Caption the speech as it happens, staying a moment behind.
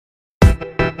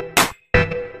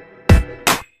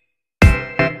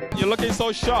You're looking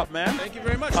so sharp, man. Thank you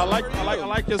very much. I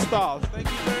like your style. Thank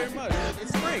you very much.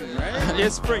 It's spring, right?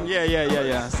 It's spring.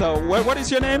 Yeah. So what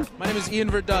is your name? My name is Ian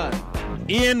Verdun.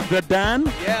 Ian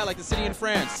Verdun? Yeah, like the city in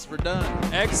France, Verdun.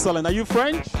 Excellent. Are you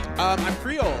French? I'm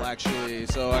Creole, actually,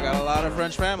 so I got a lot of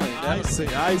French family. I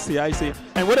see.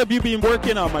 And what have you been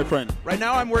working on, my friend? Right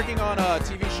now I'm working on a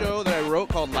TV show that I wrote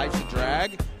called Life's a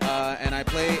Drag, and I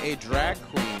play a drag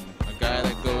queen, a guy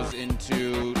that goes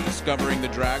into discovering the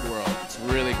drag world. It's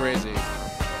really crazy.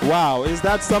 Wow, is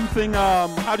that something,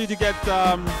 how did you get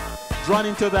drawn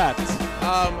into that?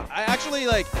 I actually,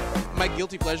 my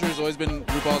guilty pleasure has always been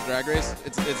RuPaul's Drag Race.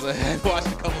 I've watched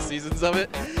a couple seasons of it.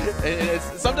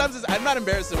 Sometimes I'm not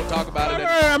embarrassed to talk about it.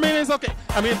 I mean, it's okay.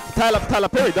 I mean, Tyler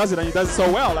Perry does it, and he does it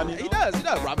so well. I mean, he does.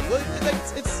 Robin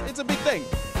Williams, it's a big thing.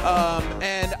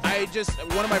 And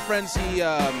one of my friends,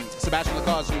 Sebastian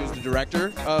Lacoste, who's the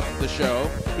director of the show,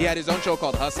 he had his own show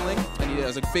called Hustling, and he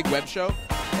has a big web show.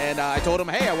 And I told him,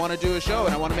 hey, I want to do a show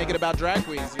and I want to make it about drag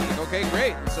queens. He was like, okay,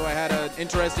 great. So I had an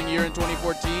interesting year in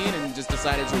 2014 and just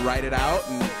decided to write it out.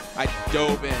 And I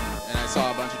dove in and I saw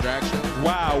a bunch of drag shows.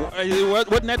 Wow.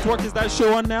 What network is that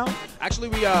show on now? Actually,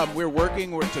 we're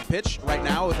working to pitch right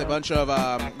now with a bunch of,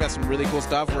 we've got some really cool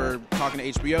stuff. We're talking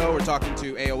to HBO, we're talking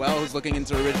to AOL, who's looking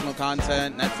into original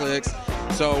content, Netflix.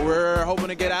 So we're hoping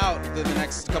to get out in the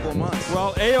next couple of months.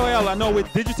 Well, AOL, I know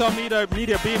with digital media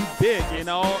being big,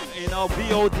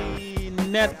 VOD,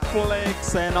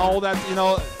 Netflix, and all that,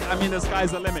 I mean, the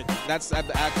sky's the limit. That's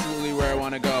absolutely where I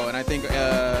want to go, and I think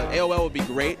AOL would be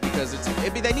great because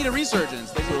they need a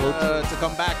resurgence. They need to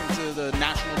come back into the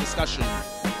national discussion.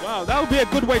 Wow, that would be a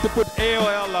good way to put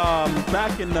AOL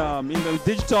back in the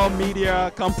digital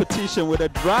media competition with a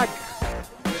drag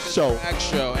show. Drag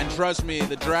show, and trust me,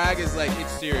 the drag is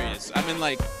it's serious. I'm in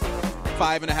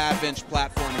 5.5-inch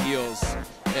platform heels,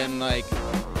 and it's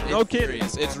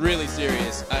serious. It's really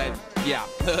serious. Yeah,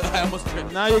 I almost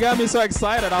tripped. Now you got me so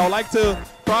excited. I would like to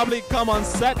probably come on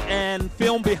set and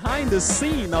film behind the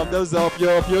scene of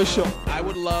your show. I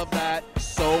would love that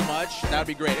so much. That'd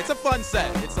be great. It's a fun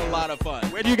set. It's a lot of fun.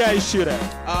 Where do you guys shoot at?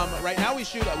 Right now we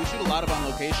shoot a lot of on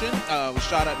location. We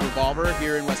shot at Revolver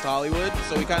here in West Hollywood,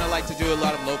 so we kind of like to do a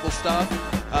lot of local stuff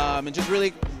and just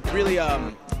really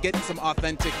get some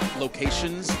authentic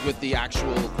locations with the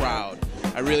actual crowd.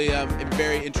 I really am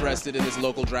very interested in this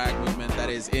local drag movement that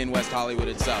is in West Hollywood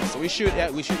itself. So we shoot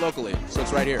locally, so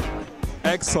it's right here.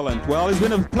 Excellent. Well, it's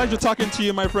been a pleasure talking to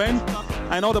you, my friend.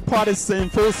 I know the part is in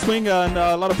full swing, and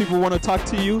a lot of people want to talk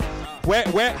to you.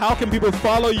 How can people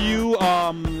follow you?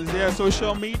 Is there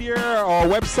social media or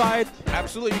website?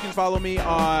 Absolutely. You can follow me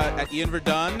at Ian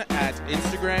Verdun at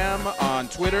Instagram, on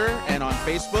Twitter, and on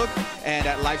Facebook, and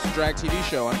at Life's a Drag TV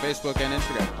show on Facebook and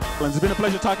Instagram. Well, it's been a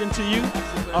pleasure talking to you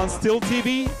on STeeLE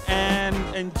TV, and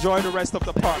enjoy the rest of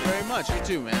the party. Thank you very much. You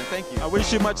too, man. Thank you. I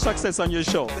wish you much success on your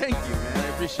show. Thank you, man. I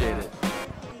appreciate it.